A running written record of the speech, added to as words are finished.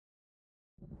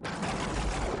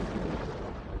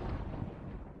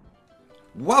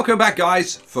Welcome back,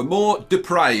 guys, for more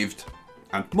Depraved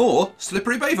and more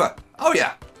Slippery Beaver. Oh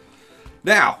yeah.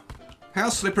 Now,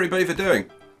 how's Slippery Beaver doing?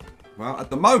 Well, at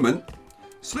the moment,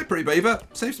 Slippery Beaver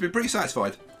seems to be pretty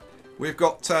satisfied. We've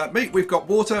got meat, we've got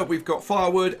water, we've got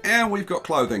firewood, and we've got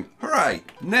clothing. Hooray!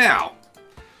 Now,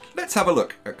 let's have a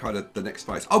look at kind of the next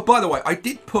phase. Oh, by the way, I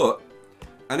did put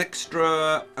an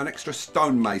extra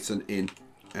stonemason in,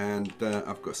 and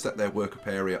I've got set their workup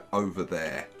area over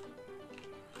there.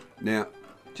 Now,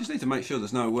 just need to make sure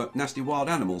there's no nasty wild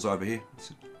animals over here.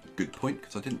 That's a good point,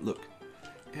 because I didn't look.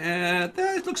 There,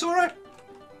 it looks all right.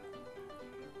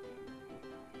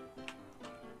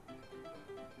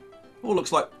 All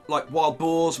looks like wild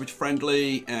boars, which are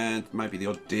friendly, and maybe the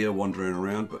odd deer wandering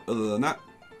around. But other than that,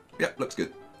 yep, looks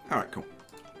good. All right, cool.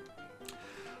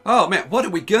 Oh man, what are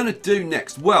we gonna do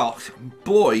next? Well,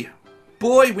 boy,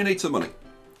 we need some money.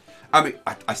 I mean,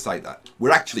 I say that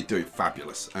we're actually doing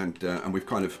fabulous, and we've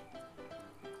kind of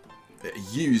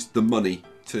used the money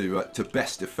to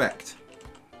best effect.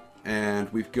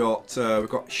 And we've got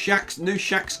shacks, new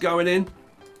shacks going in.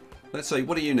 Let's see,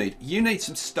 what do you need? You need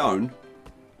some stone.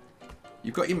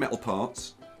 You've got your metal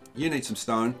parts. You need some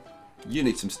stone. You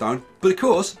need some stone. But of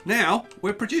course, now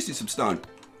we're producing some stone.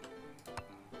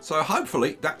 So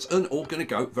hopefully that's all going to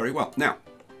go very well. Now,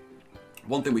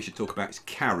 one thing we should talk about is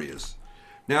carriers.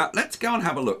 Now, let's go and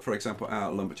have a look, for example, at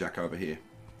our lumberjack over here.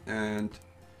 And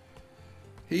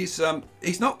he's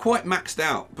not quite maxed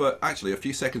out, but actually a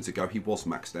few seconds ago he was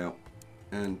maxed out.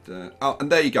 And oh,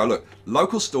 and there you go, look,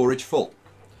 local storage full.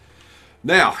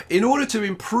 Now, in order to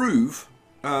improve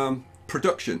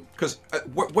production, because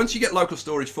once you get local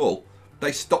storage full,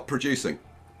 they stop producing,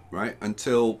 right?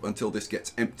 Until this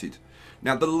gets emptied.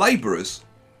 Now the labourers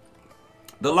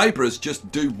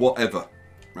just do whatever,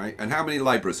 right? And how many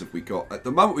labourers have we got? At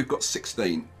the moment we've got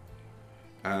 16,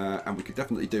 and we could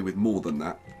definitely do with more than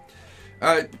that.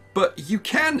 But you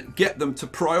can get them to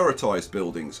prioritise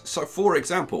buildings. So for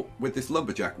example, with this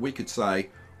lumberjack, we could say,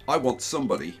 I want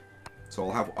somebody. So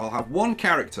I'll have one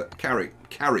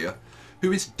carrier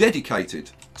who is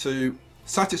dedicated to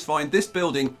satisfying this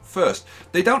building first.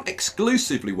 They don't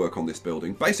exclusively work on this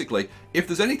building. Basically, if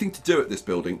there's anything to do at this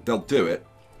building, they'll do it.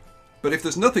 But if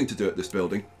there's nothing to do at this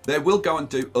building, they will go and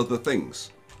do other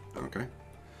things. Okay.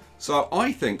 So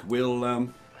I think we'll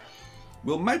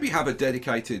maybe have a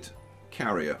dedicated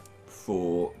carrier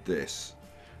for this.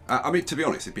 I mean, to be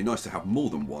honest, it'd be nice to have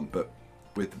more than one, but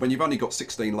when you've only got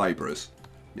 16 labourers,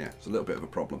 yeah, it's a little bit of a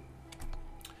problem.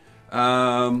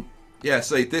 Yeah,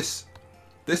 see, this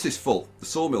is full. The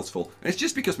sawmill's full. And it's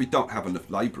just because we don't have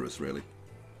enough labourers, really.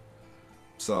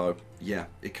 So, yeah,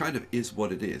 it kind of is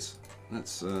what it is.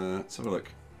 Let's have a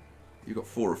look. You've got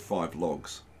 4 or 5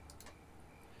 logs.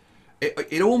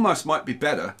 It almost might be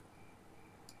better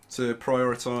to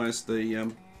prioritise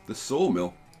the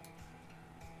sawmill.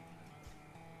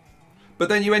 But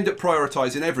then you end up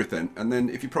prioritising everything, and then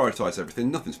if you prioritise everything,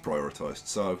 nothing's prioritised.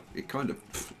 So it kind of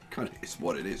is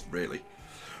what it is, really.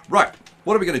 Right,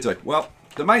 what are we going to do? Well,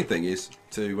 the main thing is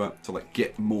to like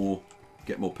get more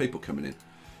people coming in.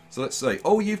 So let's see.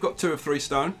 Oh, you've got 2 of 3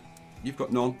 stone. You've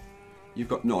got none. You've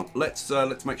got none. Let's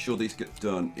make sure these get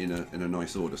done in a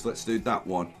nice order. So let's do that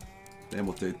one. Then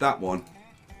we'll do that one,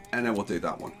 and then we'll do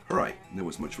that one. Hooray! There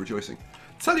was much rejoicing.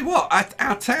 Tell you what,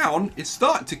 our town is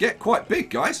starting to get quite big,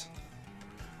 guys.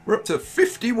 We're up to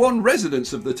 51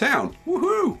 residents of the town.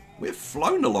 Woohoo! We've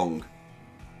flown along.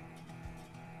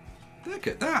 Look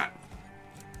at that.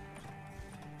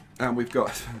 And we've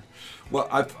got, well,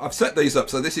 I've set these up.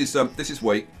 So this is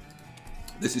wheat,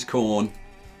 this is corn,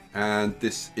 and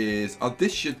this is, oh,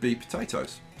 this should be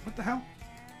potatoes. What the hell?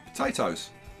 Potatoes.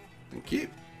 Thank you.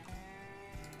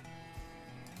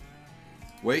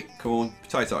 Wheat, corn,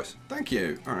 potatoes. Thank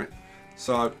you. All right.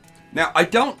 So now I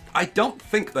don't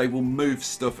think they will move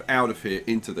stuff out of here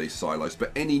into these silos,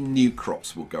 but any new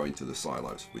crops will go into the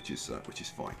silos, which is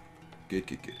fine. Good,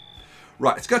 good, good.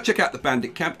 Right, let's go check out the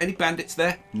bandit camp. Any bandits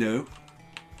there? No.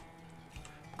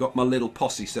 Got my little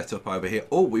posse set up over here.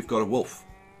 Oh, we've got a wolf.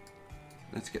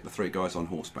 Let's get the 3 guys on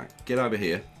horseback. Get over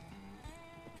here.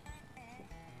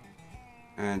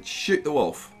 And shoot the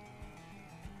wolf.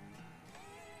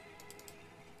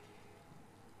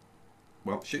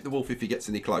 Well, shoot the wolf if he gets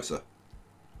any closer.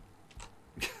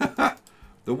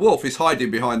 The wolf is hiding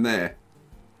behind there.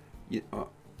 Oh,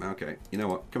 okay, you know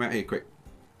what? Come out here quick.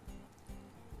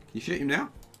 Can you shoot him now?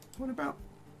 What about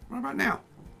now?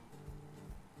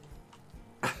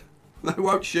 They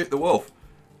won't shoot the wolf.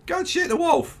 Go and shoot the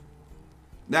wolf.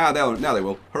 Now they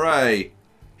will. Hooray!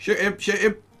 Shoot him! Shoot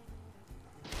him!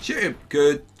 Shoot him!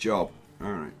 Good job.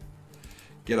 All right.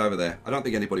 Get over there. I don't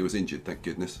think anybody was injured, thank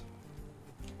goodness.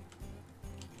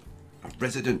 A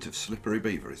resident of Slippery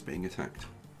Beaver is being attacked.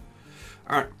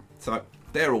 Alright, so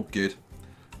they're all good.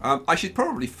 I should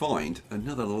probably find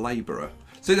another labourer.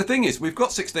 See, the thing is, we've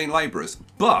got 16 labourers,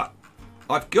 but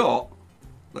I've got,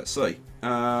 let's see,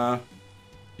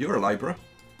 you're a labourer,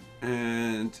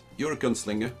 and you're a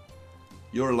gunslinger,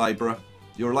 you're a labourer,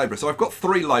 you're a labourer. So I've got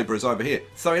 3 labourers over here.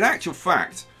 So in actual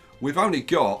fact, we've only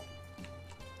got,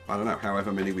 I don't know,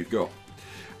 however many we've got.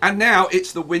 And now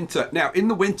it's the winter. Now, in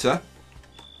the winter,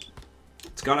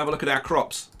 let's go and have a look at our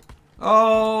crops.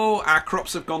 Oh, our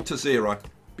crops have gone to 0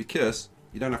 because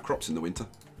you don't have crops in the winter.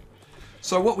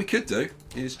 So what we could do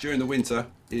is during the winter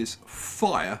is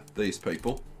fire these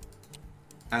people,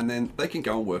 and then they can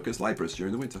go and work as labourers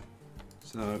during the winter.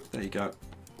 So there you go.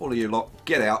 All of you lot,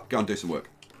 get out, go and do some work.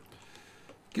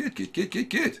 Good, good, good, good,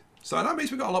 good. So that means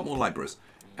we've got a lot more labourers.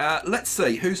 Let's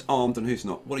see who's armed and who's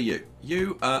not. What are you?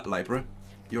 You are a labourer.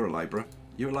 You're a labourer.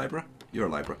 You're a labourer. You're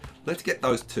a labourer. Let's get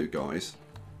those 2 guys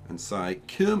and say,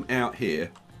 come out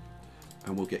here,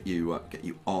 and we'll get you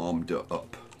armed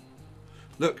up.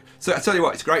 Look, so I tell you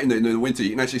what, it's great in the winter.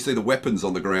 You can actually see the weapons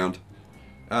on the ground.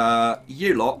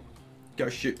 You lot, go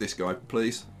shoot this guy,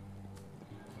 please.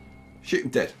 Shoot him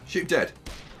dead. Shoot him dead.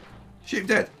 Shoot him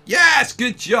dead. Yes,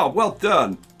 good job. Well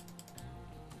done.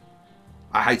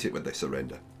 I hate it when they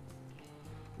surrender.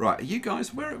 Right, are you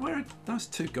guys, where are those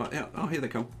 2 guys? Oh, here they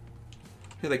come.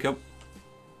 Here they come.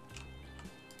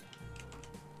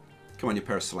 Come on, you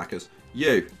pair of slackers.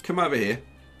 You, come over here.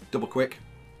 Double quick.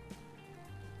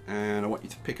 And I want you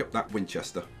to pick up that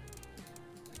Winchester.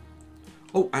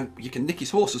 Oh, and you can nick his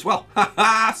horse as well. Ha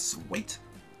ha! Sweet.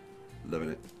 Loving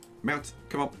it. Mount.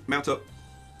 Come on, mount up.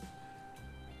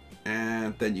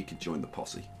 And then you can join the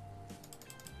posse.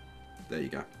 There you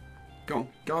go. Go on,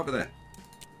 go over there.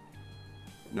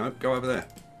 No, go over there.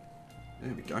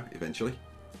 There we go, eventually.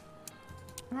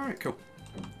 Alright, cool.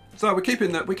 So we're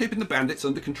keeping the bandits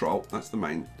under control. That's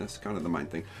kind of the main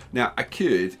thing. Now I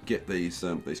could get these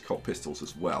Colt pistols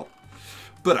as well,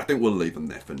 but I think we'll leave them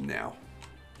there for now.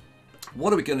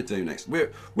 What are we going to do next?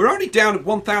 We're only down at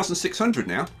 1,600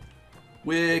 now.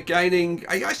 We're gaining.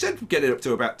 I said we'd get it up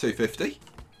to about 250,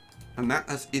 and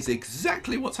that is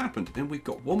exactly what's happened. And we've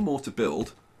got 1 more to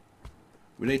build.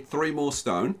 We need 3 more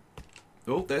stone.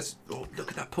 Oh, look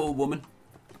at that poor woman.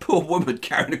 Poor woman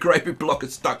carrying a great big block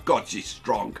of stuff. God, she's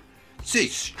strong.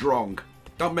 She's strong.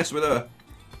 Don't mess with her.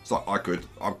 It's like I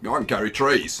can carry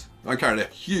trees. I'm carrying a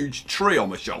huge tree on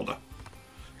my shoulder.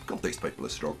 God, these people are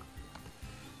strong.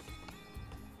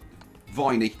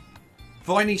 Viney.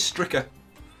 Viney Stricker.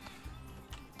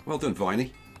 Well done,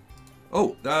 Viney.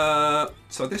 Oh,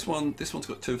 so this one's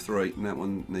got 2 of 3, and that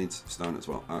one needs stone as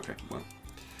well. Okay, well,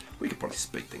 we could probably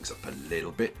speed things up a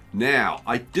little bit. Now,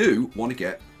 I do want to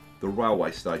get the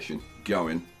railway station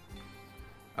going.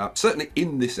 Certainly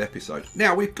in this episode.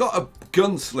 Now, we've got a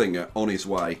gunslinger on his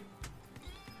way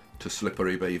to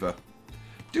Slippery Beaver.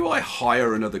 Do I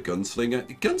hire another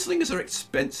gunslinger? Gunslingers are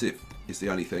expensive, is the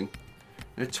only thing.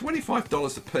 They're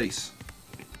 $25 a piece.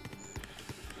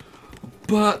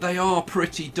 But they are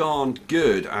pretty darn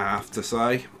good, I have to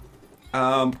say.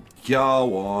 Go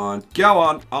on. Go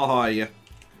on. I'll hire you.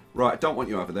 Right, I don't want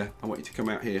you over there. I want you to come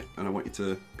out here, and I want you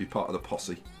to be part of the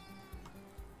posse.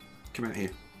 Come out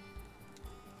here.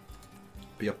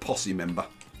 Be a posse member.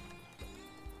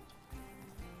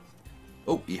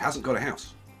 Oh, he hasn't got a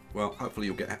house. Well, hopefully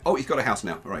you'll get... Oh, he's got a house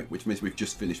now. All right, which means we've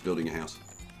just finished building a house.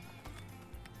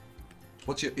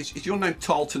 Is your name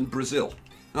Tarleton Brazil?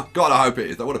 Oh, God, I hope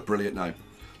it is. What a brilliant name.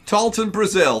 Tarleton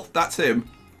Brazil. That's him.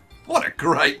 What a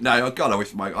great name. Oh, God, I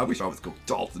wish I was called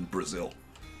Tarleton Brazil.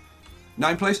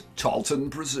 Name, please? Tarleton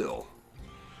Brazil.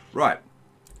 Right.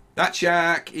 That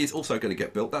shack is also going to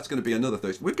get built. That's going to be another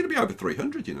 30. We're going to be over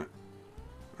 300, you know.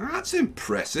 That's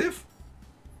impressive.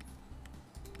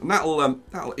 And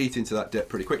that'll eat into that debt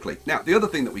pretty quickly. Now, the other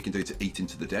thing that we can do to eat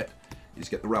into the debt is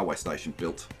get the railway station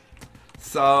built.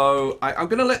 So I'm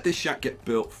going to let this shack get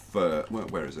built first. Well,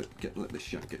 where is it? Let this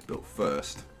shack get built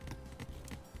first.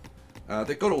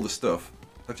 They've got all the stuff.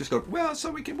 I've just got. Well,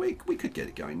 so we could get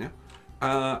it going now.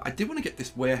 I did want to get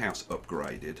this warehouse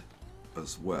upgraded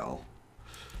as well.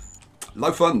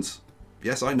 Low funds.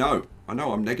 Yes, I know. I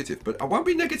know I'm negative, but I won't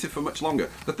be negative for much longer.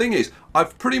 The thing is,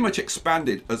 I've pretty much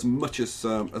expanded as much as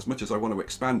I want to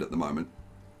expand at the moment.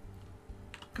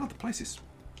 God, the place is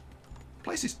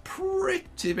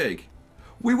pretty big.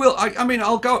 We will. I mean,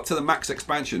 I'll go up to the max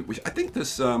expansion, which I think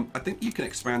there's. I think you can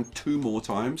expand 2 more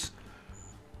times.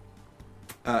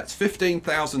 It's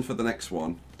 15,000 for the next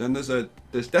one. Then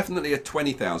there's definitely a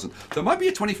 20,000. There might be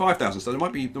a 25,000. So there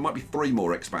might be 3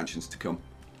 more expansions to come.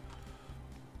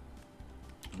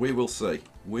 We will see.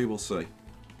 We will see.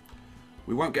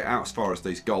 We won't get out as far as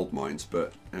these gold mines,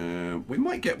 but we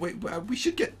might get. We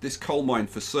should get this coal mine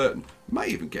for certain. May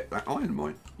even get that iron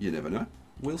mine. You never know.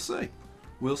 We'll see.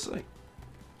 We'll see.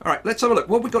 All right, let's have a look.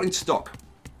 What we got in stock?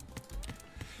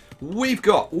 We've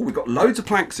got loads of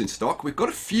planks in stock. We've got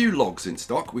a few logs in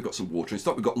stock. We've got some water in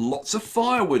stock. We've got lots of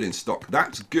firewood in stock.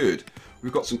 That's good.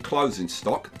 We've got some clothes in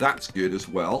stock. That's good as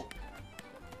well.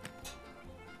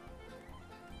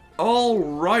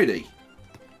 Alrighty.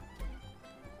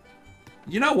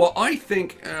 You know what? I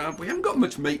think we haven't got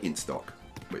much meat in stock,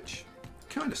 which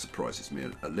kind of surprises me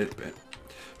a little bit.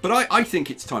 But I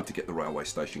think it's time to get the railway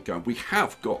station going. We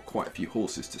have got quite a few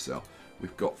horses to sell.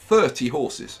 We've got 30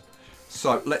 horses.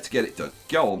 So let's get it done.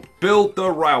 Go on, build the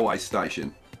railway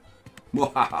station.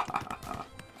 Now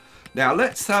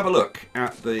let's have a look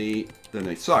at the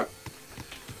needs. So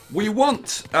we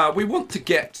want to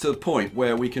get to the point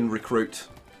where we can recruit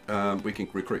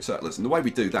settlers, and the way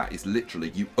we do that is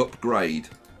literally you upgrade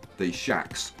these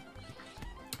shacks,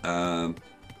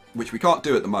 which we can't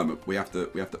do at the moment. We have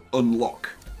to unlock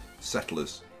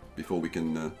settlers before we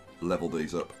can level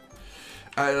these up.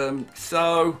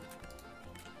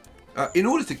 In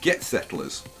order to get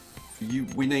settlers,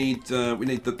 we need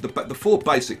the 4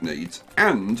 basic needs,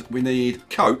 and we need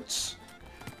coats,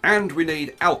 and we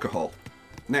need alcohol.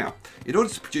 Now, in order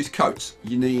to produce coats,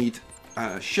 you need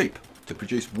sheep to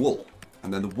produce wool,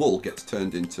 and then the wool gets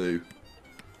turned into.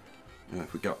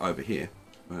 If we go over here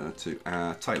to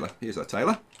our tailor, here's our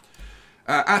tailor.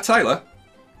 Our tailor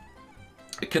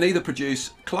can either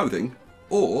produce clothing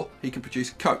or he can produce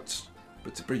coats,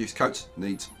 but to produce coats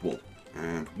needs wool.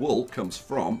 And wool comes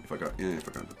from, if I go into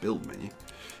the build menu,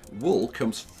 wool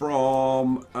comes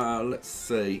from, let's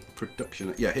see,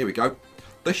 production. Yeah, here we go.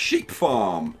 The sheep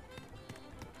farm.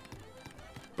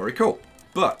 Very cool.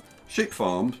 But sheep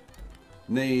farm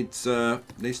needs to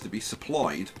be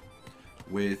supplied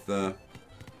with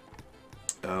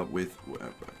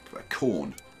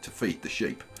corn to feed the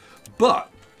sheep.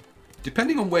 But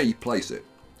depending on where you place it,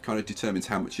 kind of determines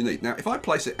how much you need. Now, if I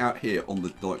place it out here on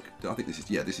the, like, I think this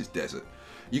is desert.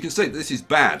 You can see that this is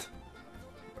bad.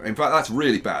 In fact, that's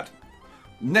really bad.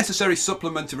 Necessary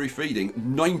supplementary feeding,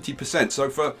 90%. So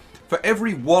for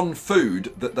every 1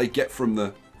 food that they get from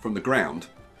the ground,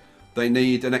 they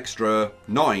need an extra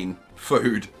 9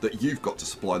 food that you've got to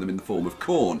supply them in the form of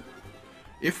corn.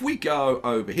 If we go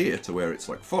over here to where it's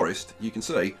like forest, you can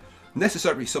see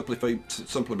necessary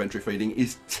supplementary feeding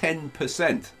is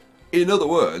 10%. In other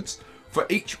words, for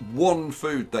each 1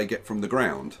 food they get from the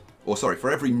ground, or sorry,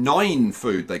 for every 9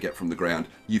 food they get from the ground,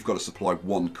 you've got to supply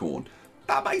 1 corn.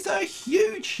 That makes a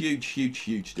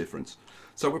huge difference.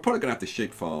 So we're probably going to have the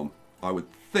sheep farm, I would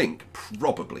think,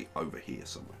 probably over here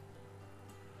somewhere.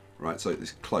 Right, so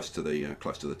it's close to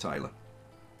the tailor.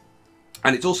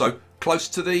 And it's also close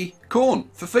to the corn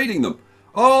for feeding them.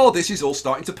 Oh, this is all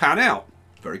starting to pan out.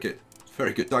 Very good.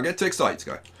 Very good. Don't get too excited to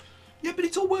go. Yeah, but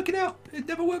it's all working out. It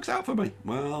never works out for me.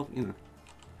 Well, you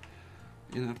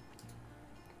know,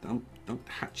 don't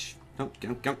hatch.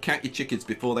 Don't count your chickens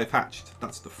before they've hatched.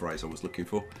 That's the phrase I was looking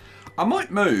for. I might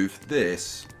move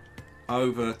this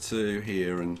over to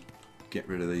here and get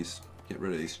rid of these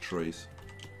trees.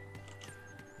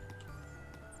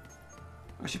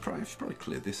 I should probably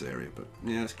clear this area, but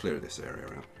yeah, let's clear this area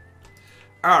out.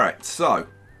 All right, so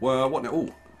well, what now? Oh,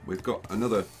 we've got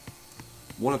another.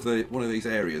 One of these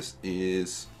areas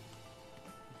is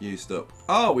used up.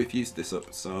 Oh, we've used this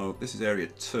up. So this is area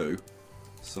 2.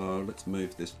 So let's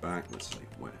move this back. Let's see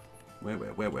where.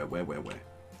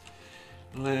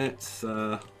 Let's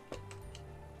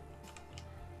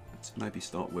maybe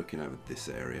start working over this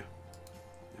area.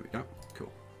 There we go.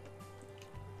 Cool.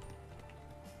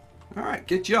 All right,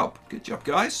 good job,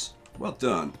 guys. Well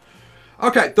done.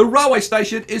 Okay, the railway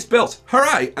station is built.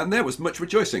 Hooray! And there was much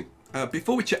rejoicing.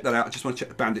 Before we check that out, I just want to check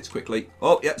the bandits quickly.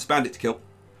 Oh, yeah, it's bandit to kill.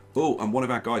 Oh, and one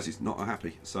of our guys is not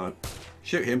happy, so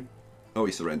shoot him. Oh,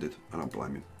 he surrendered. I don't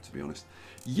blame him, to be honest.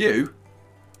 You,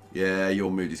 yeah, your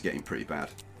mood is getting pretty bad.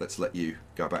 Let's let you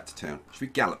go back to town. Should we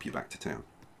gallop you back to town?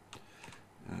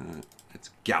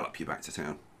 Let's gallop you back to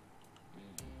town.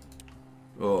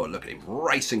 Oh, look at him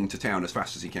racing to town as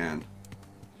fast as he can.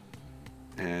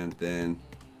 And then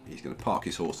he's going to park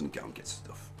his horse and go and get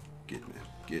stuff. Good man,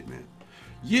 good man.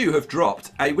 You have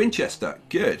dropped a Winchester.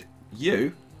 Good.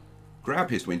 You grab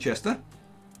his Winchester.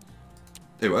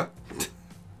 There we are.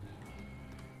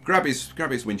 grab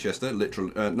his Winchester.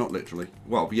 Not literally.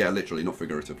 Well, yeah, literally, not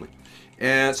figuratively.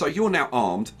 So you're now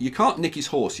armed. You can't nick his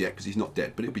horse yet because he's not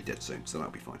dead, but he'll be dead soon, so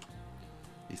that'll be fine.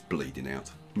 He's bleeding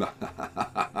out.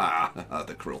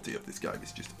 The cruelty of this game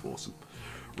is just awesome.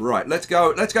 Right, let's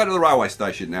go to the railway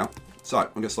station now. So I'm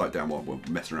going to slow it down while we're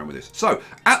messing around with this. So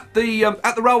at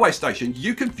the railway station,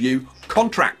 you can view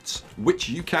contracts which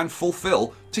you can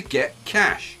fulfill to get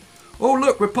cash. Oh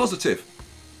look, we're positive.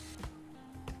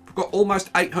 We've got almost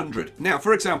 800. Now,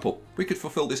 for example, we could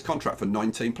fulfill this contract for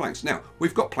 19 planks. Now,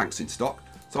 we've got planks in stock.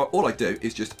 So all I do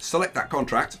is just select that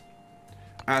contract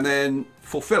and then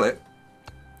fulfill it.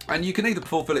 And you can either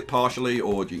fulfill it partially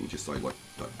or you can just say, like,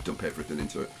 dump everything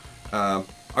into it.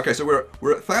 Okay, so we're at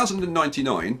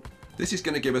 1,099. This is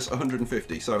going to give us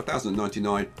 150. So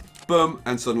 1,099, boom,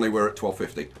 and suddenly we're at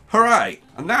 1,250. Hooray!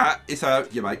 And that is how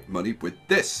you make money with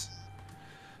this.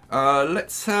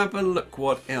 Let's have a look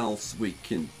what else we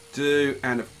can do.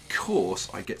 And of course,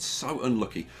 I get so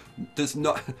unlucky. There's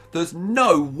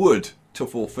no wood to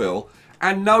fulfill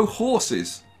and no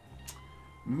horses.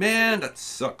 Man, that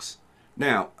sucks.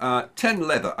 Now, 10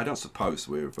 leather. I don't suppose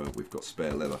we've got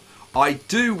spare leather. I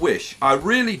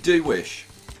really do wish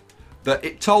that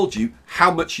it told you how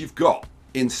much you've got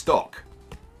in stock.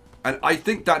 And I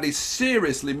think that is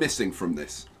seriously missing from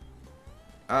this.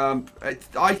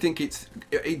 I think it's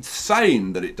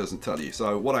insane that it doesn't tell you.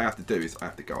 So what I have to do is I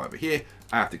have to go over here,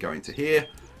 I have to go into here,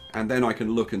 and then I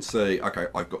can look and see, okay,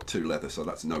 I've got 2 leather, so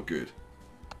that's no good.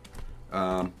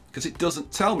 Because it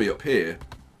doesn't tell me up here,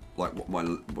 like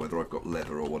whether I've got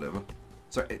leather or whatever.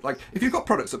 So like if you've got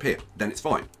products up here, then it's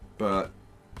fine. But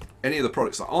any of the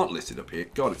products that aren't listed up here,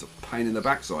 God, it's a pain in the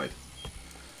backside.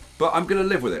 But I'm going to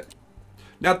live with it.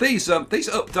 Now these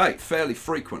update fairly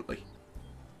frequently.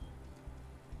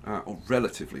 Or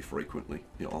relatively frequently,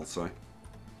 I'll say.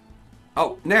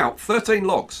 Oh, now 13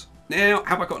 logs. Now,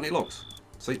 have I got any logs?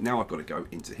 See, now I've got to go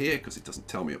into here because it doesn't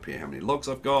tell me up here how many logs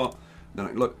I've got. Then I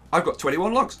can look. I've got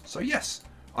 21 logs. So yes,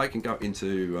 I can go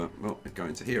into go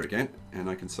into here again, and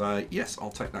I can say yes,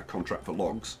 I'll take that contract for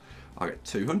logs. I get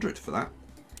 200 for that,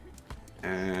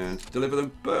 and deliver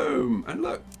them. Boom, and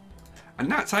look,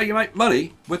 and that's how you make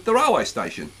money with the railway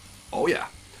station. Oh yeah.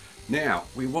 Now,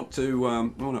 we want to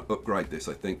upgrade this,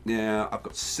 I think. Now, I've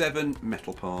got 7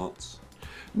 metal parts.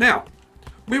 Now,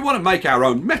 we want to make our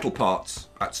own metal parts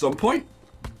at some point,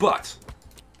 but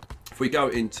if we go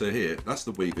into here, that's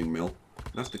the weaving mill,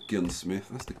 that's the gunsmith,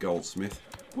 that's the goldsmith.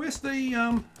 Where's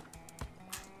the,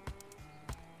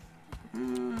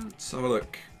 let's have a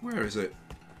look. Where is it?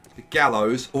 The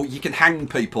gallows. Oh, you can hang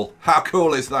people. How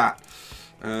cool is that?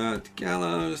 The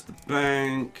gallows, the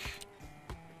bank.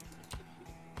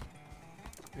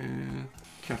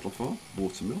 Cattle farm,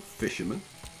 watermill, fisherman.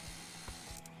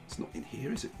 It's not in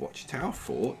here, is it? Watchtower,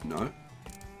 fort? No,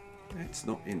 it's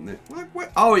not in there.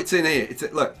 Where? Oh, it's in here. It's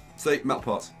it. Look, see, metal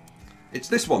parts. It's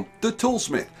this one, the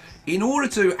toolsmith. In order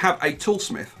to have a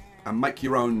toolsmith and make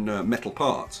your own metal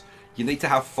parts, you need to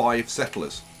have 5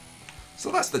 settlers.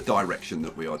 So that's the direction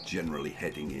that we are generally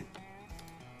heading in.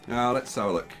 Now let's have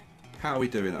a look. How are we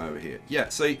doing over here? Yeah,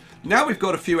 see, now we've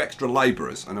got a few extra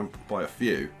labourers, and by a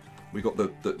few. We got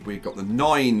the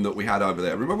 9 that we had over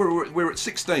there. Remember, we were at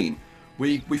 16.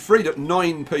 We freed up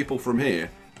 9 people from here,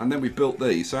 and then we built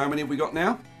these. So how many have we got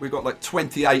now? We've got like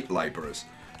 28 labourers,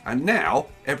 and now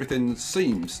everything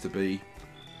seems to be.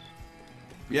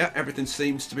 Yeah, everything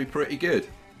seems to be pretty good.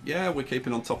 Yeah, we're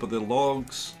keeping on top of the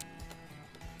logs.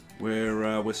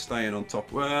 We're staying on top.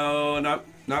 Well, no,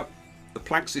 the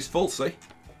planks is full. See.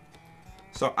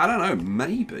 So I don't know.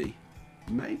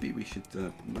 Maybe we should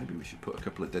put a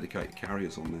couple of dedicated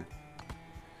carriers on there,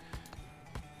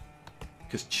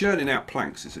 because churning out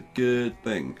planks is a good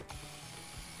thing.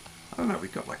 I don't know.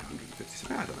 We've got like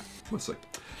 150. I don't know. We'll see.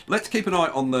 Let's keep an eye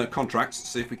on the contracts,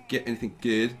 see if we can get anything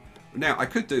good. Now I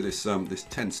could do this this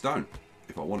 10 stone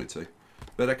if I wanted to,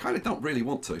 but I kind of don't really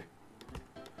want to.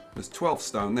 There's 12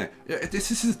 stone there. Yeah,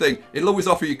 this is the thing. It'll always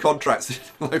offer you contracts,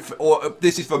 or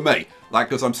this is for me, like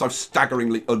because I'm so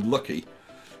staggeringly unlucky.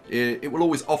 It will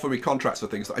always offer me contracts for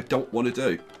things that I don't want to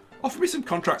do. Offer me some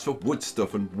contracts for wood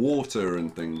stuff and water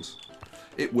and things.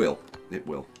 It will. It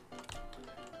will.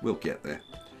 We'll get there.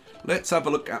 Let's have a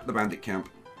look at the bandit camp.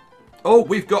 Oh,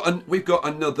 we've got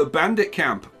another bandit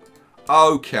camp.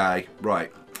 Okay,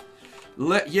 right.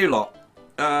 Let you lot.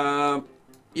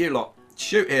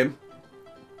 Shoot him.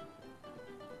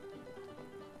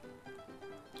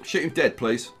 Shoot him dead,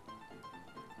 please.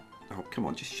 Oh, come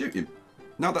on, just shoot him.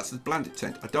 No, that's the bandit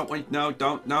tent. I don't want... No,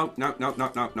 don't.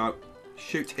 No.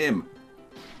 Shoot him.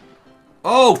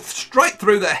 Oh, straight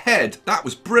through the head. That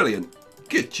was brilliant.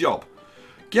 Good job.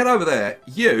 Get over there.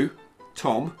 You,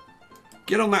 Tom,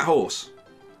 get on that horse.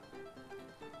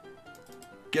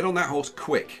 Get on that horse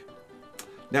quick.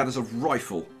 Now, there's a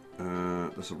rifle.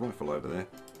 There's a rifle over there.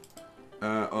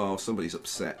 Oh, somebody's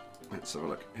upset. Let's have a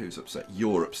look. Who's upset?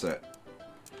 You're upset.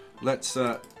 Let's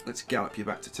gallop you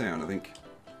back to town, I think.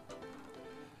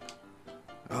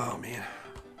 Oh, man.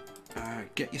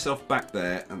 Get yourself back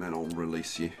there, and then I'll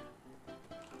release you.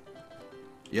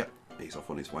 Yep, he's off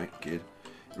on his way. Good.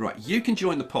 Right, you can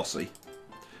join the posse.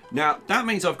 Now, that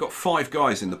means I've got 5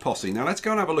 guys in the posse. Now, let's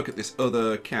go and have a look at this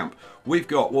other camp. We've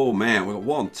got, oh man, we've got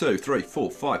 1, 2, 3,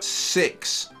 4, 5,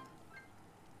 6.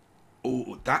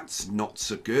 Oh, that's not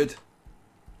so good.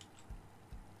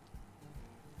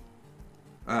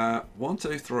 1,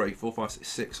 2, 3, 4, 5, 6,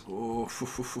 6.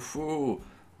 Oh,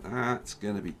 that's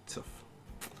going to be tough.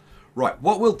 Right,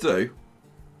 what we'll do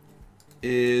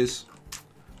is,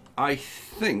 I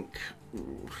think...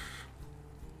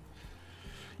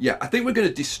 Yeah, I think we're going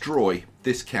to destroy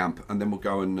this camp, and then we'll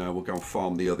go and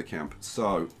farm the other camp.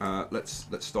 So let's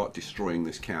start destroying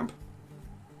this camp,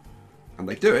 and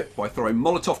they do it by throwing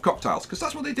Molotov cocktails, because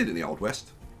that's what they did in the Old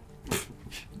West.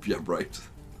 Yeah, right.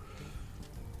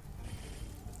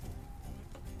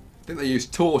 I think they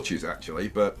used torches actually,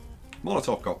 but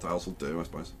Molotov cocktails will do, I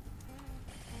suppose.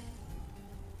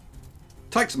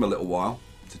 Takes them a little while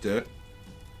to do it.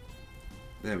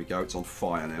 There we go. It's on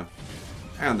fire now,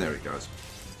 and there it goes.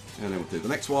 And then we'll do the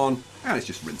next one, and it's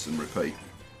just rinse and repeat.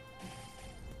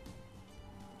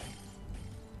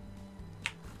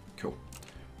 Cool.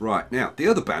 Right, now, the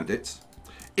other bandits,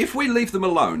 if we leave them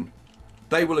alone,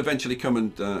 they will eventually come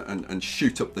and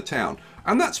shoot up the town.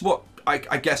 And that's what I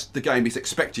guess the game is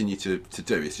expecting you to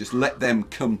do, is just let them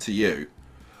come to you.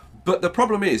 But the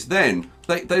problem is, then,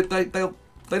 they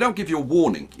don't give you a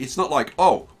warning. It's not like,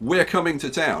 oh, we're coming to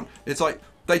town. It's like,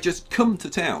 they just come to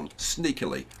town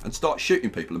sneakily and start shooting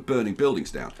people and burning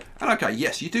buildings down. And okay,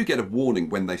 yes, you do get a warning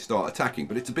when they start attacking,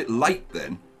 but it's a bit late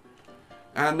then.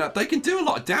 And they can do a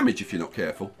lot of damage if you're not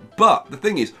careful. But the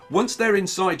thing is, once they're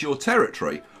inside your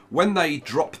territory, when they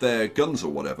drop their guns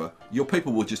or whatever, your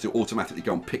people will just automatically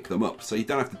go and pick them up. So you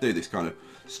don't have to do this kind of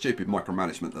stupid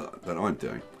micromanagement that I'm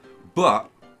doing. But,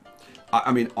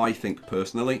 I mean, I think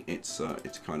personally it's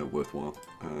kind of worthwhile.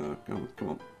 Come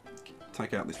on.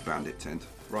 Take out this bandit tent.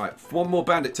 Right, 1 more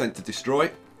bandit tent to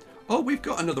destroy. Oh, we've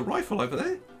got another rifle over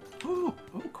there. Oh,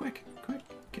 quick.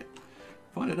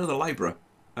 Find another labourer.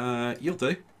 You'll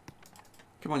do.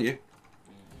 Come on, you.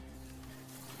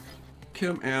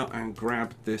 Come out and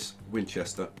grab this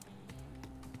Winchester.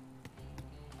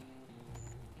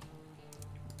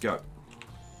 Go.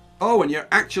 Oh, and you're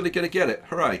actually going to get it.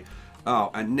 Hooray. Oh,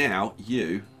 and now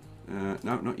you... no,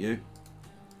 not you.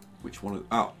 Which one?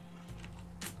 Oh.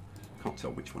 Can't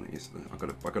tell which one it is. I've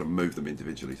got to move them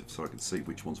individually so I can see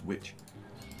which one's which.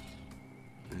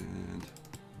 And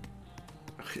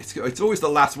it's always the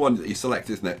last one that you select,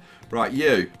 isn't it? Right,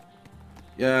 you.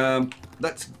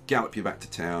 Let's gallop you back to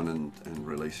town and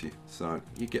release you. So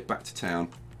you get back to town,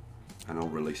 and I'll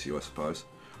release you, I suppose.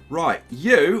 Right,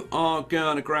 you are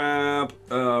gonna grab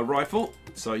a rifle,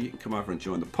 so you can come over and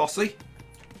join the posse.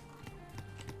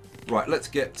 Right, let's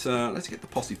get the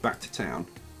posse back to town.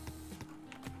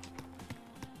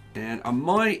 And I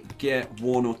might get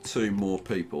 1 or 2 more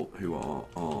people who are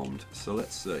armed. So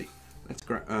let's see.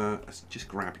 Let's just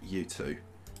grab you 2.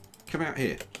 Come out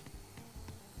here.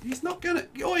 He's not gonna...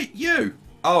 Oi, you!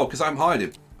 Oh, because I'm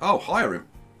hiding. Oh, hire him.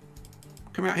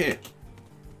 Come out here.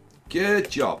 Good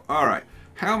job. Alright.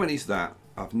 How many's that?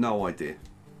 I've no idea.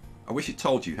 I wish it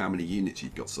told you how many units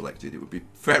you'd got selected. It would be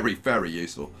very, very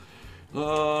useful.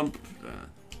 Have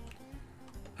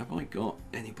I got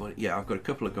anybody? Yeah, I've got a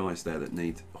couple of guys there that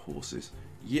need horses.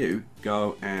 You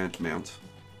go and mount.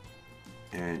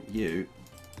 And you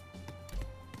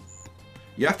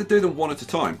have to do them one at a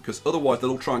time, because otherwise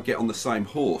they'll all try and get on the same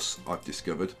horse, I've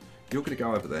discovered. You're going to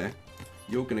go over there.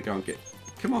 You're going to go and get...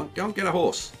 Come on, go and get a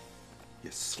horse. You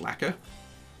slacker.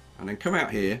 And then come out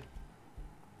here.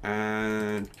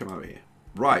 And come over here.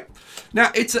 Right.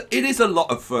 Now, it is a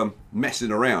lot of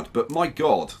messing around, but my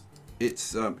God,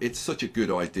 it's such a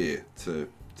good idea to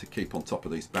keep on top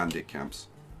of these bandit camps,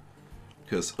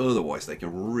 because otherwise they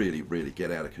can really, really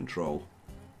get out of control.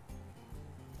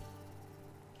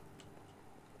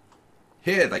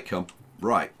 Here they come.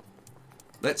 Right.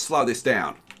 Let's slow this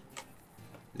down.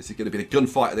 This is going to be the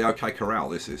gunfight of the OK Corral,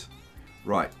 this is.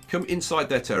 Right. Come inside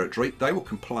their territory. They will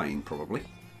complain, probably.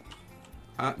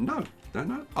 No.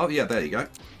 No. Oh, yeah, there you go.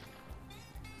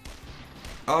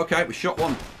 Okay, we shot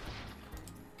one.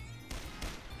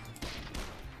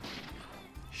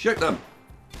 Shoot them.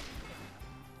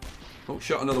 Oh,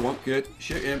 shot another one. Good.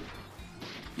 Shoot him.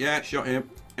 Yeah, shot him.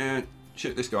 And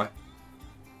shoot this guy.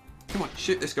 Come on,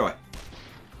 shoot this guy.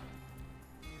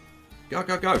 Go,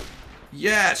 go, go.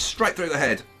 Yeah, straight through the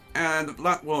head. And,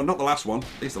 well, not the last one.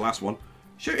 He's the last one.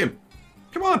 Shoot him.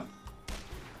 Come on.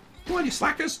 Come on, you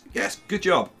slackers. Yes, good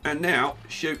job. And now,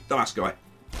 shoot the last guy.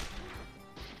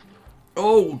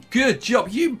 Oh, good job.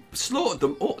 You slaughtered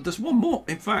them. Oh, there's one more.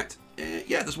 In fact,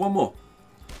 yeah, there's one more.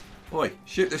 Oi,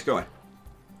 shoot this guy.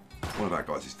 One of our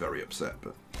guys is very upset,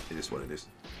 but it is what it is.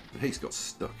 And he's got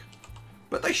stuck.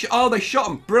 But they they shot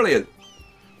him. Brilliant.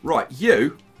 Right,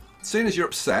 you, as soon as you're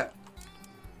upset,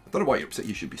 I don't know why you're upset.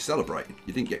 You should be celebrating.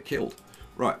 You didn't get killed.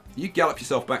 Right, you gallop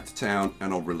yourself back to town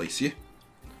and I'll release you.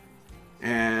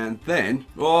 And then,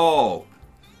 oh,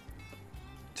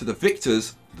 to the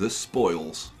victors, the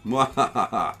spoils.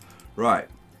 Right.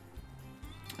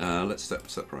 Let's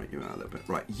separate you out a little bit.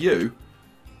 Right, you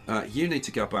need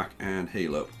to go back and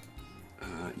heal up.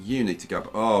 You need to go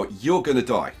back. Oh, you're going to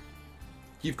die.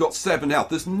 You've got 7 health.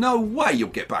 There's no way you'll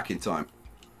get back in time.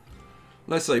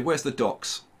 Let's see, where's the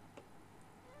docks?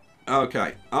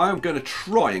 Okay, I'm going to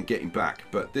try and get him back,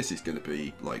 but this is going to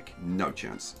be, like, no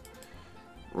chance.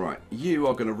 Right, you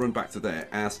are going to run back to there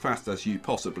as fast as you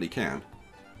possibly can.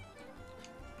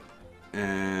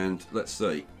 And, let's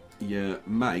see, your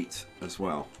mate as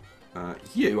well. I'm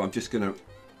just going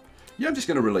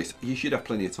to release. You should have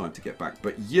plenty of time to get back,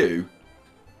 but you,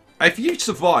 if you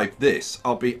survive this,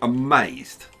 I'll be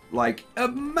amazed. Like,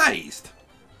 amazed.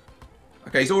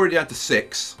 Okay, he's already down to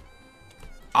 6.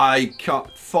 I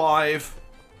cut 5,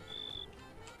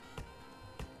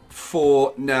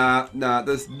 4. Nah,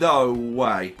 there's no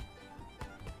way.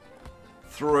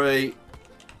 3.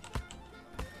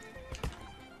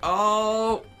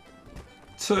 Oh,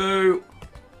 2,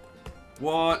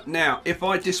 1. Now, if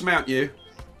I dismount you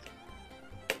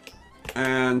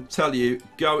and tell you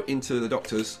go into the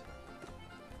doctor's,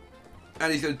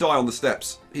 and he's going to die on the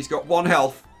steps. He's got 1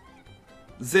 health,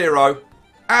 0.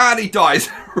 And he dies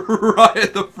right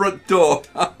at the front door.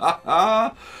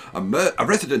 A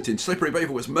resident in Slippery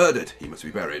Beaver was murdered. He must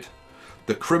be buried.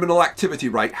 The criminal activity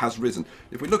rate has risen.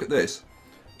 If we look at this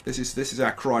is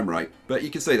our crime rate. But you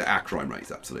can see that our crime rate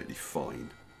is absolutely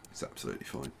fine. It's absolutely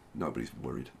fine. Nobody's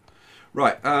worried.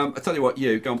 Right, I tell you what,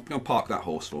 you go and park that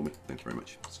horse for me. Thank you very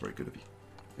much. That's very good of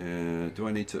you. Do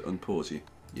I need to unpause you?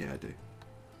 Yeah, I do.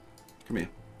 Come here.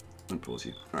 Unpause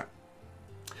you. All right.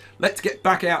 Let's get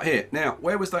back out here. Now,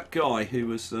 where was that guy who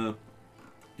was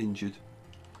injured?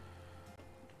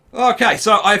 Okay,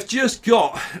 so I've just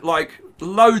got, like,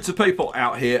 loads of people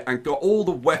out here and got all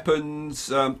the weapons.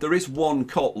 There is 1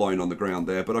 Colt line on the ground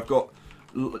there, but I've got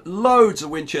loads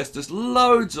of Winchesters,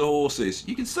 loads of horses.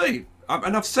 You can see,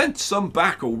 and I've sent some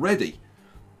back already.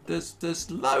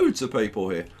 There's loads of people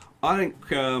here. I think,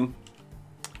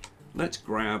 let's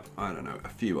grab, I don't know, a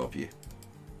few of you.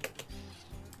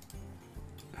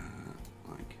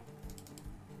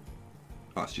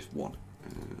 Oh, it's just 1.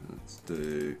 Let's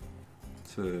do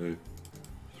 2,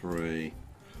 3.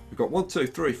 We've got 1, 2,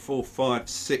 3, 4, 5,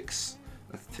 6.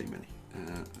 That's too many.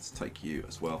 Let's take you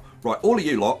as well. Right, all of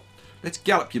you lot, let's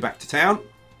gallop you back to town.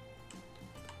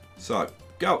 So,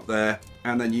 go up there,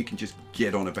 and then you can just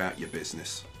get on about your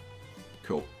business.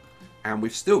 Cool. And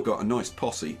we've still got a nice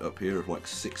posse up here of like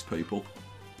 6 people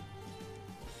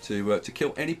to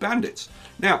kill any bandits.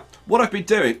 Now, what I've been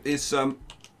doing is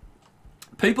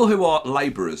people who are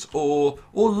labourers or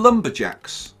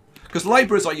lumberjacks, because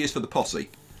labourers I use for the posse.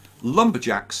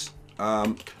 Lumberjacks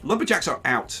are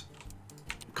out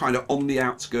kind of on the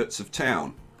outskirts of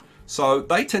town, so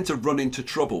they tend to run into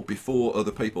trouble before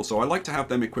other people. So I like to have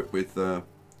them equipped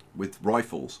with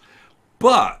rifles.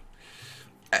 But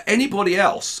anybody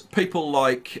else, people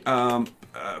like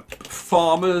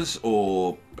farmers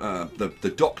or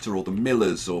the doctor or the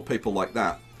millers or people like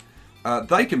that,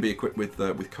 they can be equipped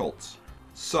with Colts.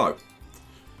 So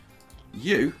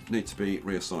you need to be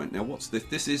reassigned. Now, what's this?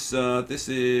 This is the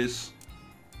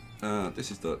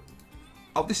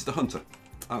hunter.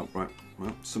 Oh, right.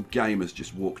 Well, some gamers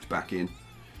just walked back in.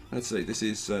 Let's see. This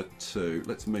is 2.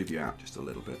 Let's move you out just a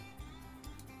little bit.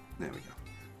 There we go.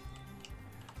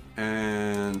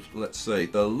 And let's see.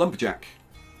 The lumberjack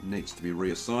needs to be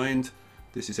reassigned.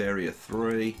 This is area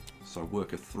 3. So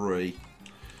worker 3.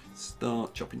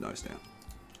 Start chopping those down.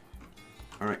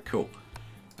 All right. Cool.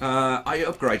 I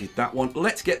upgraded that one.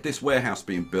 Let's get this warehouse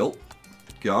being built.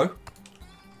 Go.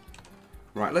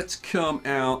 Right, let's come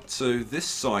out to this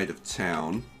side of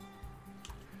town.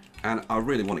 And I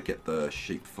really want to get the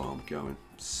sheep farm going.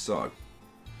 So,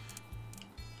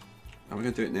 are we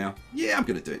going to do it now? Yeah, I'm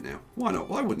going to do it now. Why not?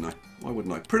 Why wouldn't I? Why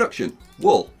wouldn't I? Production.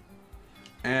 Wool.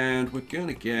 And we're going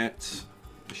to get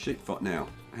the sheep farm. Now,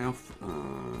 how...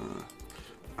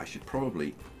 I should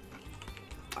probably...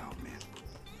 Oh, man.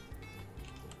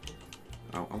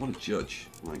 I want to judge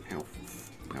like how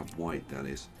wide that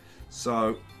is.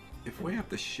 So if we have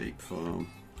the sheep farm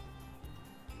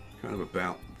kind of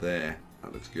about there,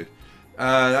 that looks good.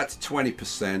 That's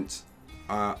 20%.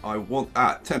 I want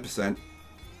 10%.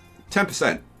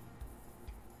 10%.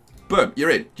 Boom, you're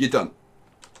in. You're done.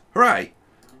 Hooray.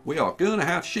 We are going to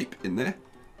have sheep in there.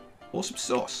 Awesome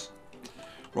sauce.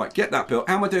 Right, get that built.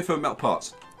 How am I doing for metal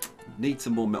parts? Need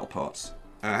some more metal parts.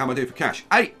 How am I doing for cash?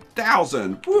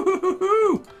 8,000.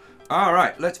 Woohoo! All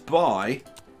right, let's buy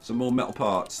some more metal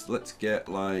parts. Let's get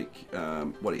like,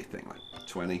 what do you think? Like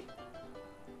 20?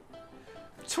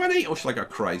 20? Or should I go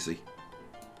crazy?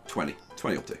 20.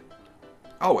 20 will do.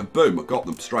 Oh, and boom, I got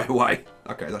them straight away.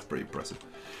 Okay, that's pretty impressive.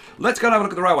 Let's go and have a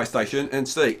look at the railway station and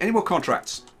see. Any more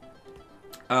contracts?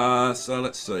 So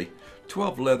let's see.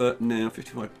 12 leather, now.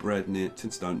 55 bread, near.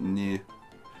 10 stone, near.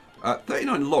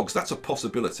 39 logs, that's a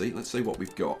possibility. Let's see what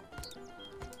we've got.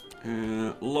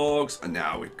 Logs, and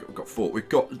now we've got 4. We've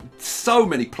got so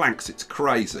many planks, it's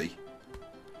crazy.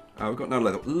 We've got no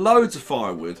leather. Loads of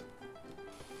firewood.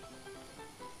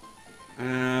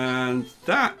 And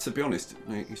that, to be honest,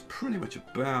 is pretty much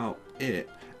about it.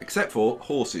 Except for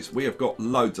horses. We have got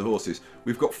loads of horses.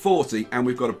 We've got 40, and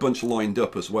we've got a bunch lined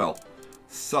up as well.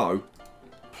 So,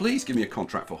 please give me a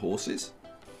contract for horses.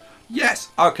 Yes,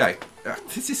 okay.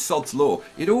 This is sod's law.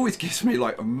 It always gives me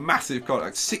like a massive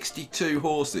contract. 62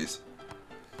 horses.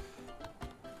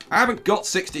 I haven't got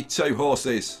 62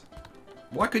 horses.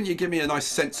 Why couldn't you give me a nice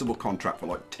sensible contract for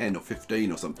like 10 or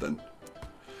 15 or something?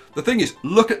 The thing is,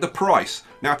 look at the price.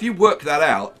 Now, if you work that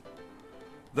out,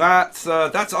 that's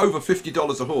over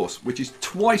 $50 a horse, which is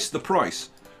twice the price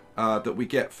that we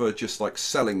get for just like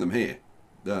selling them here.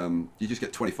 You just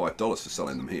get $25 for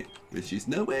selling them here, which is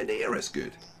nowhere near as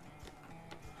good.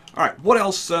 All right, what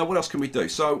else can we do?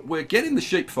 So we're getting the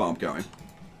sheep farm going.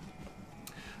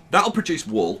 That'll produce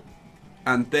wool,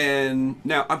 and then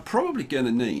now I'm probably going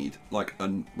to need like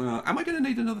am I going to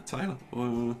need another tailor?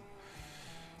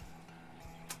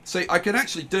 See, I could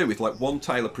actually do with like one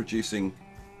tailor producing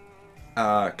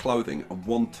clothing and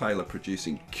one tailor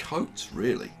producing coats.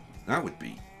 Really, that would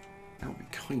be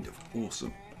kind of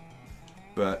awesome.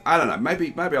 But I don't know.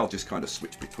 Maybe I'll just kind of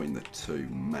switch between the two.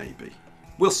 Maybe.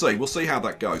 We'll see. We'll see how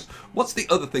that goes. What's the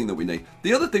other thing that we need?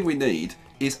 The other thing we need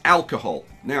is alcohol.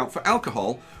 Now, for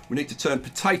alcohol, we need to turn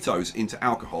potatoes into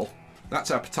alcohol. That's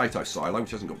our potato silo,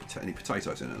 which hasn't got any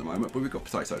potatoes in it at the moment, but we've got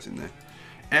potatoes in there.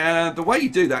 And the way you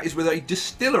do that is with a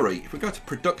distillery. If we go to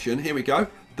production, here we go.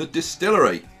 The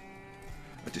distillery.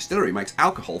 A distillery makes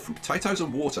alcohol from potatoes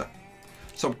and water.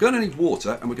 So I'm going to need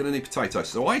water and we're going to need potatoes.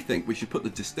 So I think we should put the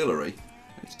distillery.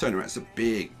 Let's turn around. It's a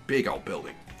big, big old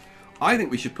building. I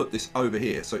think we should put this over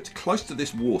here, so it's close to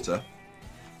this water,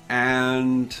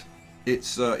 and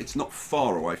it's not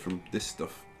far away from this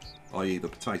stuff, i.e. the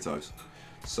potatoes.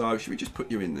 So should we just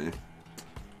put you in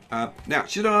there? Now,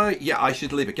 should I? Yeah, I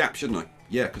should leave a gap, shouldn't I?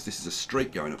 Yeah, because this is a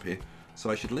street going up here,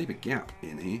 so I should leave a gap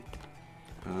in here,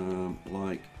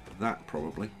 like that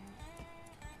probably.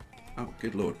 Oh,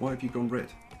 good lord! Why have you gone red?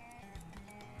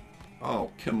 Oh,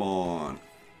 come on!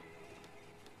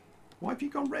 Why have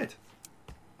you gone red?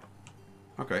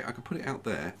 Okay, I can put it out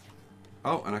there.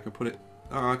 Oh, and I can put it...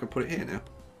 Oh, I can put it here now.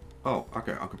 Oh,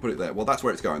 okay, I can put it there. Well, that's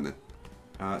where it's going then.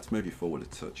 Let's move you forward a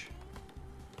touch.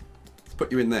 Let's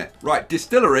put you in there. Right,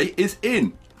 distillery is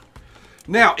in.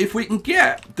 Now, if we can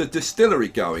get the distillery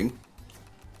going,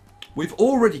 we've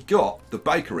already got the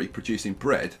bakery producing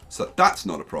bread, so that's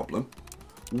not a problem.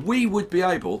 We would be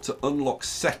able to unlock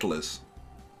settlers.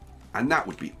 And that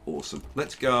would be awesome.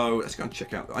 Let's go and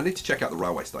check out... I need to check out the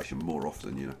railway station more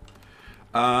often, you know.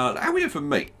 How are we doing for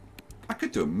meat? I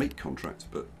could do a meat contract,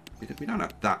 but we don't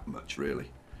have that much really.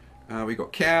 We've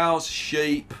got cows,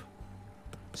 sheep,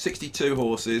 62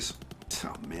 horses.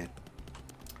 Oh man,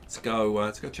 let's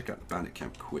go check out the bandit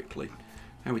camp quickly.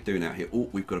 How are we doing out here? Oh,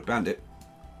 we've got a bandit.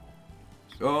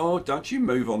 Oh, don't you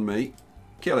move on me!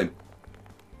 Kill him!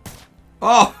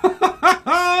 Oh,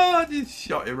 I just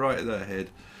shot him right in the head.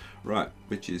 Right,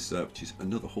 which is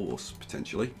another horse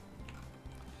potentially.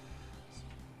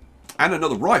 And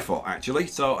another rifle, actually.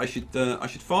 So I should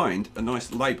find a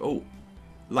nice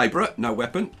labourer, no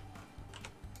weapon.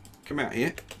 Come out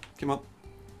here, come on.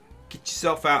 Get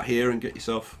yourself out here and get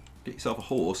yourself a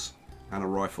horse and a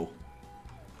rifle.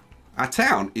 Our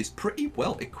town is pretty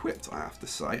well equipped, I have to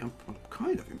say. I'm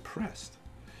kind of impressed.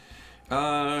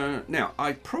 Now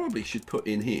I probably should put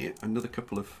in here another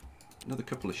couple of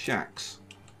shacks.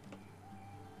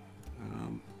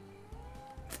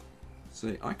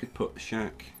 See, I could put a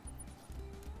shack.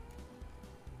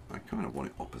 I kind of want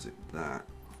it opposite that.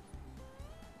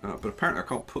 But apparently I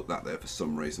can't put that there for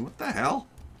some reason. What the hell?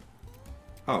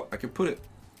 Oh, I can put it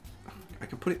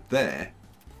there.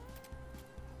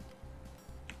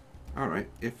 Alright,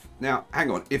 now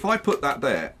hang on. If I put that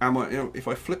there, if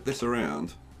I flip this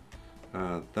around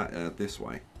this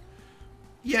way.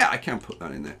 Yeah, I can put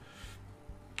that in there.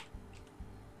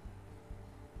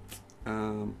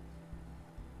 So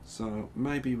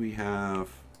maybe we have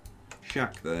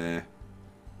shack there,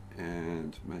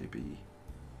 and maybe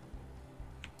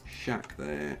shack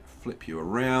there. Flip you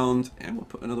around, and we'll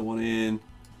put another one in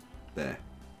there.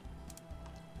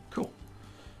 Cool.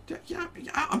 Yeah,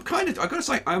 I'm kind of, I gotta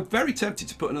say, I'm very tempted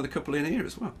to put another couple in here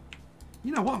as well.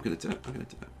 You know what I'm gonna do? I'm gonna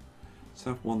do it. Let's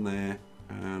have one there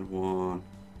and one.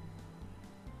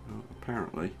 Oh,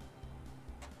 apparently.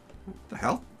 What the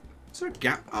hell? Is there a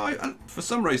gap? Oh, for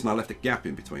some reason I left a gap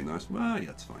in between those. Well, yeah,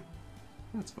 that's fine.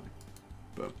 That's fine.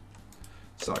 Boom.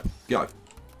 So, go.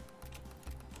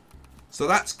 So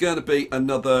that's going to be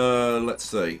another, let's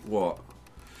see, what?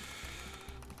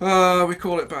 We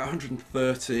call it about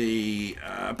 130,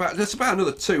 that's about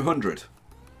another 200.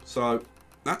 So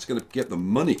that's going to get the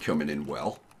money coming in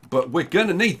well. But we're going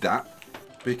to need that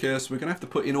because we're going to have to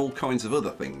put in all kinds of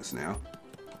other things now.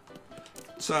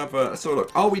 So let's have a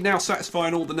look. Are we now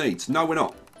satisfying all the needs? No, we're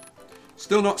not.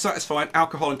 Still not satisfying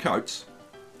alcohol and coats.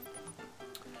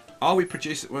 Are we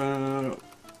producing? Well,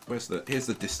 here's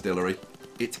the distillery.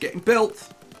 It's getting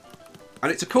built,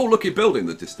 and it's a cool looking building.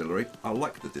 The distillery. I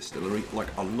like the distillery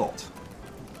like a lot.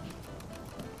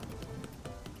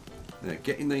 They're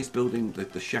getting these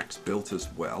the shacks built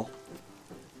as well.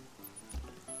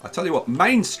 I tell you what,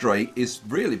 Main Street is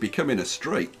really becoming a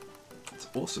street. It's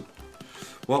awesome.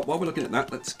 Well, while we're looking at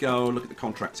that, let's go look at the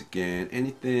contracts again.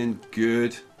 Anything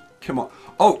good? Come on.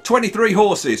 Oh, 23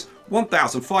 horses.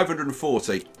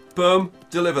 1,540. Boom.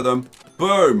 Deliver them.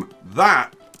 Boom.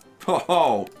 That.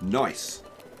 Oh, nice.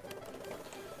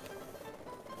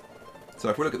 So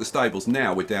if we look at the stables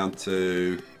now, we're down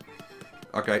to...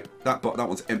 Okay, that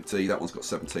one's empty. That one's got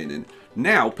 17 in.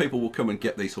 Now, people will come and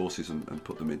get these horses and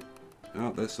put them in.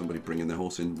 Oh, there's somebody bringing their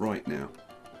horse in right now.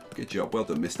 Good job. Well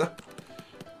done, mister.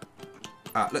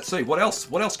 Let's see, what else?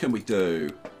 What else can we do?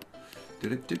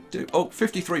 Oh,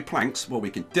 53 planks. Well, we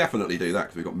can definitely do that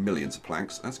because we've got millions of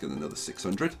planks. That's got another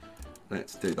 600.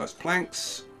 Let's do those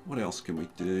planks. What else can we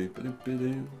do?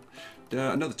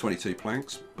 Another 22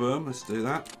 planks. Boom, let's do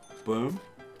that. Boom.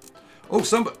 Oh,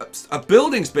 a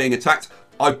building's being attacked.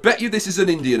 I bet you this is an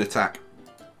Indian attack.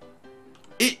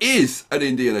 It is an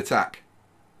Indian attack.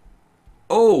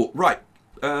 Oh, right.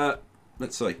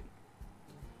 Let's see.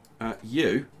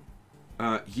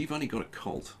 You've only got a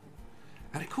colt.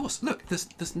 And of course, look,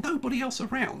 there's nobody else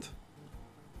around.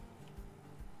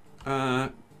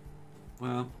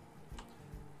 Well,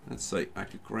 let's see. I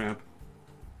could grab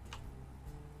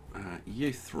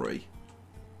you three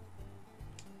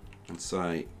and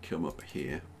say, come up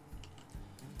here.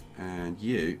 And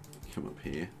you come up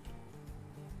here.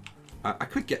 I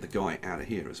could get the guy out of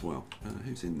here as well.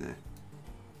 Who's in there?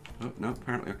 Oh, no,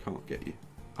 apparently I can't get you.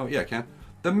 Oh, yeah, I can.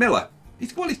 The miller.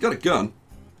 He's got a gun.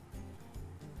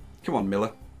 Come on,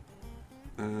 Miller.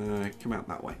 Come out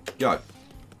that way. Go.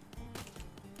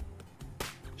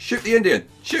 Shoot the Indian.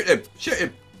 Shoot him. Shoot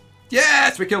him.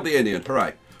 Yes, we killed the Indian.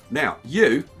 Hooray. Now,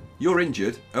 you're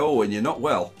injured. Oh, and you're not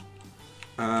well.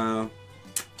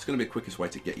 It's going to be the quickest way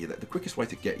to get you there. The quickest way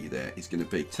to get you there is going to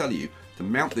be tell you to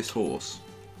mount this horse.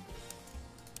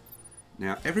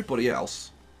 Now, everybody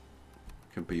else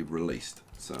can be released.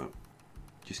 So,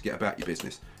 just get about your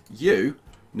business. You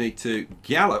need to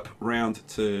gallop round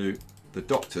to the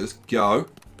doctors. Go.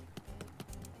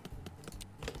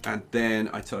 And then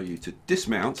I tell you to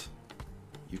dismount.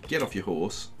 You get off your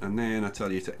horse. And then I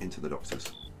tell you to enter the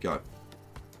doctors. Go.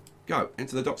 Go.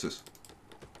 Enter the doctors.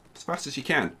 As fast as you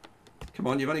can. Come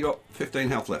on, you've only got 15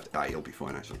 health left. Ah, he'll be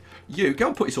fine, actually. You, go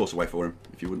and put his horse away for him,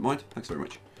 if you wouldn't mind. Thanks very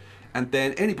much. And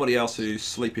then anybody else who's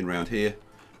sleeping around here.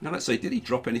 Now, let's see. Did he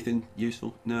drop anything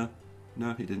useful? No.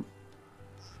 No, he didn't.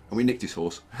 And we nicked his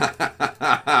horse.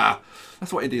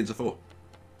 That's what Indians are for.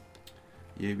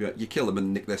 You kill them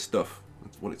and nick their stuff.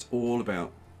 That's what it's all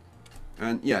about.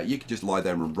 And yeah, you can just lie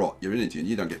there and rot. You're an Indian.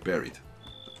 You don't get buried.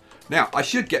 Now, I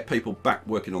should get people back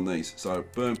working on these. So,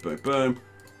 boom, boom, boom.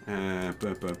 And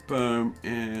boom, boom, boom.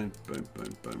 And boom,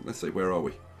 boom, boom. Let's see, where are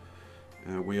we?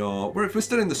 We're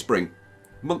still in the spring.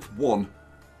 Month 1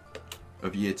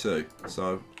 of year 2.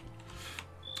 So,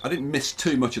 I didn't miss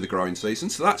too much of the growing season.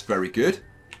 So, that's very good.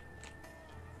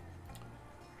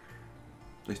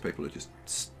 These people are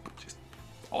just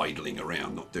idling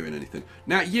around, not doing anything.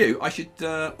 Now, I should...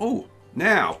 oh,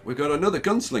 now, we've got another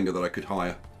gunslinger that I could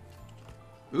hire.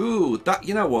 Ooh, that,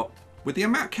 you know what? With the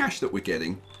amount of cash that we're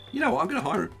getting, you know what? I'm going to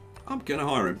hire him. I'm going to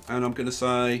hire him. And I'm going to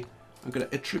say, I'm going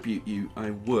to attribute you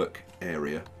a work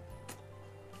area.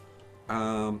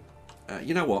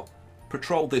 You know what?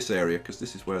 Patrol this area, because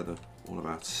this is where all of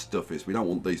our stuff is. We don't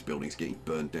want these buildings getting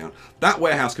burned down. That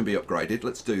warehouse can be upgraded.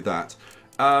 Let's do that.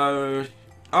 All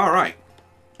right.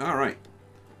 All right.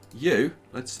 You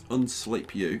let's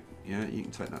unsleep you. Yeah, you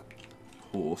can take that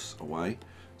horse away.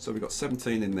 So we've got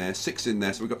 17 in there, 6 in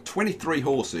there. So we've got 23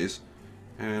 horses,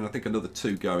 and I think another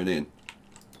 2 going in.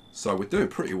 So we're doing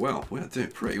pretty well. We're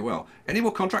doing pretty well. Any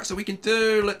more contracts that we can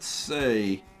do? Let's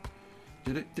see.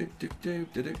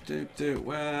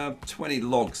 Well, 20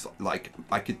 logs. Like,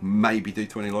 I could maybe do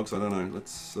 20 logs. I don't know.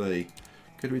 Let's see.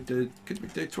 Could we do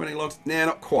 20 logs? Nah,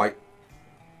 not quite.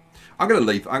 I'm going to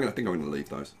leave. I think I'm going to leave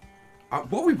those.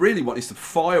 What we really want is some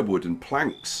firewood and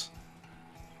planks.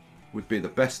 Would be the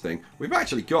best thing. We've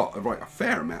actually got a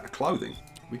fair amount of clothing.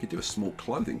 We could do a small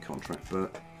clothing contract,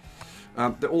 but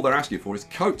all they're asking for is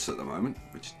coats at the moment,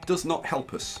 which does not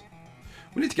help us.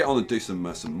 We need to get on and do some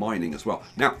mining as well.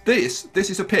 Now, this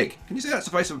is a pig. Can you see that's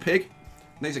the face of a pig?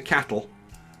 And these are cattle.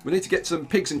 We need to get some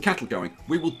pigs and cattle going.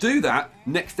 We will do that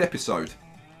next episode.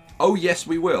 Oh, yes,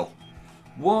 we will.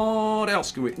 What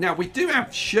else can we... Now, we do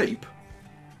have sheep.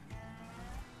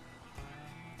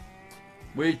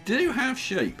 We do have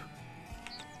sheep.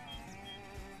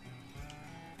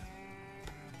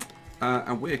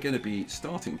 And we're going to be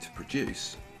starting to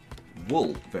produce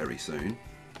wool very soon.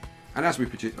 And as we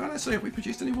produce... Well, let's see, have we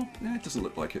produced any wool? No, it doesn't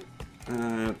look like it.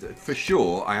 For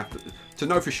sure, I have to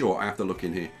know for sure, I have to look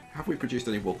in here. Have we produced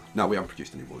any wool? No, we haven't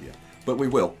produced any wool yet. But we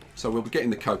will. So we'll be getting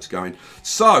the coats going.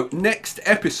 So, next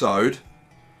episode...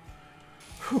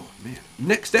 Oh, man.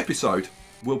 Next episode,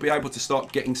 we'll be able to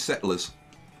start getting settlers.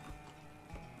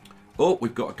 Oh,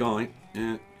 we've got a guy.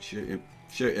 Yeah, shoot him.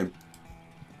 Shoot him.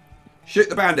 Shoot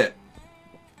the bandit.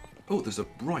 Oh, there's a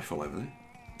rifle over there.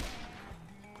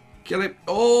 Kill him.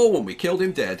 Oh, and we killed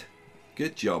him dead.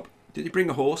 Good job. Did he bring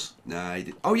a horse? No, he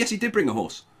did. Oh, yes, he did bring a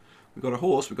horse. We've got a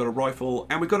horse, we've got a rifle,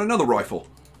 and we've got another rifle.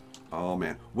 Oh,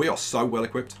 man. We are so well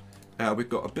equipped. We've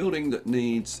got a building that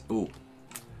needs... Oh,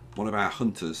 one of our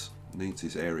hunters needs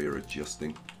his area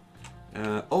adjusting.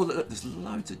 Oh, look, there's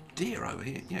loads of deer over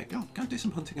here. Yeah, go and do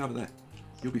some hunting over there.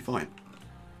 You'll be fine.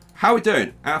 How are we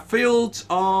doing? Our fields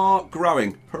are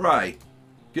growing. Hooray.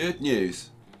 Good news.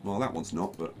 Well, that one's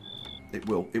not, but it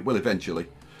will. It will eventually.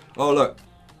 Oh, look.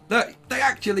 They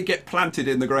actually get planted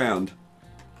in the ground.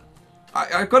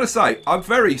 I've got to say, I'm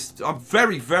very,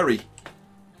 very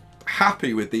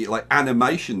happy with the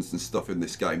animations and stuff in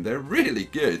this game. They're really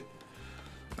good.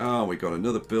 Oh, we got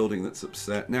another building that's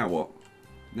upset. Now what?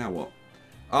 Now what?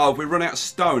 Oh, have we run out of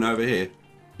stone over here?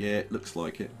 Yeah, it looks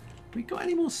like it. Have we got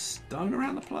any more stone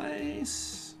around the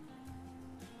place?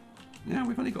 Now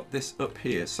we've only got this up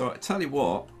here. So I tell you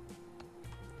what.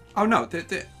 Oh no,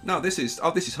 no, this is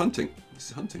hunting. This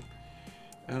is hunting.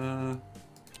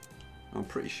 I'm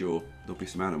pretty sure there'll be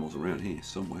some animals around here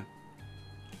somewhere.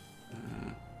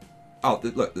 Oh,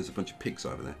 look, there's a bunch of pigs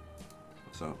over there.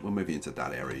 So we'll move you into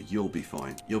that area. You'll be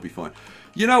fine. You'll be fine.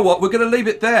 You know what? We're going to leave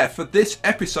it there for this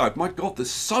episode. My God,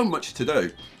 there's so much to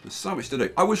do. There's so much to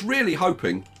do. I was really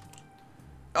hoping...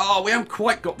 Oh, we haven't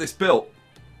quite got this built.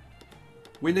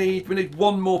 We need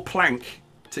one more plank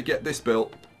to get this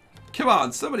built. Come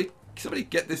on, somebody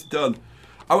get this done.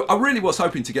 I really was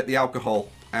hoping to get the alcohol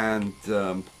and...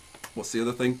 what's the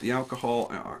other thing? The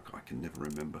alcohol... Oh, I can never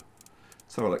remember.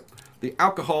 So look. The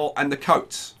alcohol and the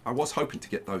coats. I was hoping to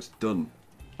get those done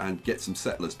and get some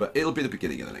settlers, but it'll be the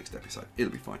beginning of the next episode.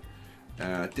 It'll be fine.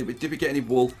 Did we get any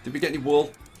wool? Did we get any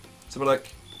wool? Let's have a look.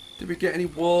 Did we get any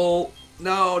wool?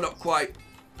 No, not quite.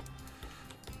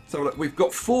 So look, we've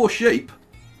got 4 sheep.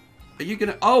 Are you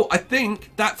gonna... Oh, I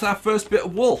think that's our first bit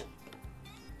of wool.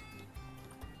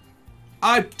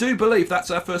 I do believe that's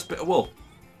our first bit of wool.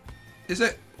 Is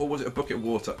it? Or was it a bucket of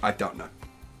water? I don't know.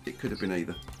 It could have been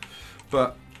either.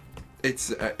 But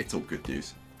it's all good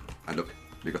news. And look,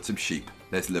 we've got some sheep.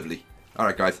 There's lovely.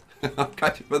 Alright guys, I'll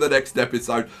catch you for the next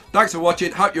episode. Thanks for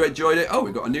watching. Hope you enjoyed it. Oh,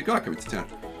 we've got a new guy coming to town.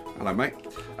 Hello, mate.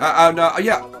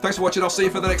 Yeah, thanks for watching. I'll see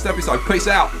you for the next episode. Peace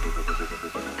out.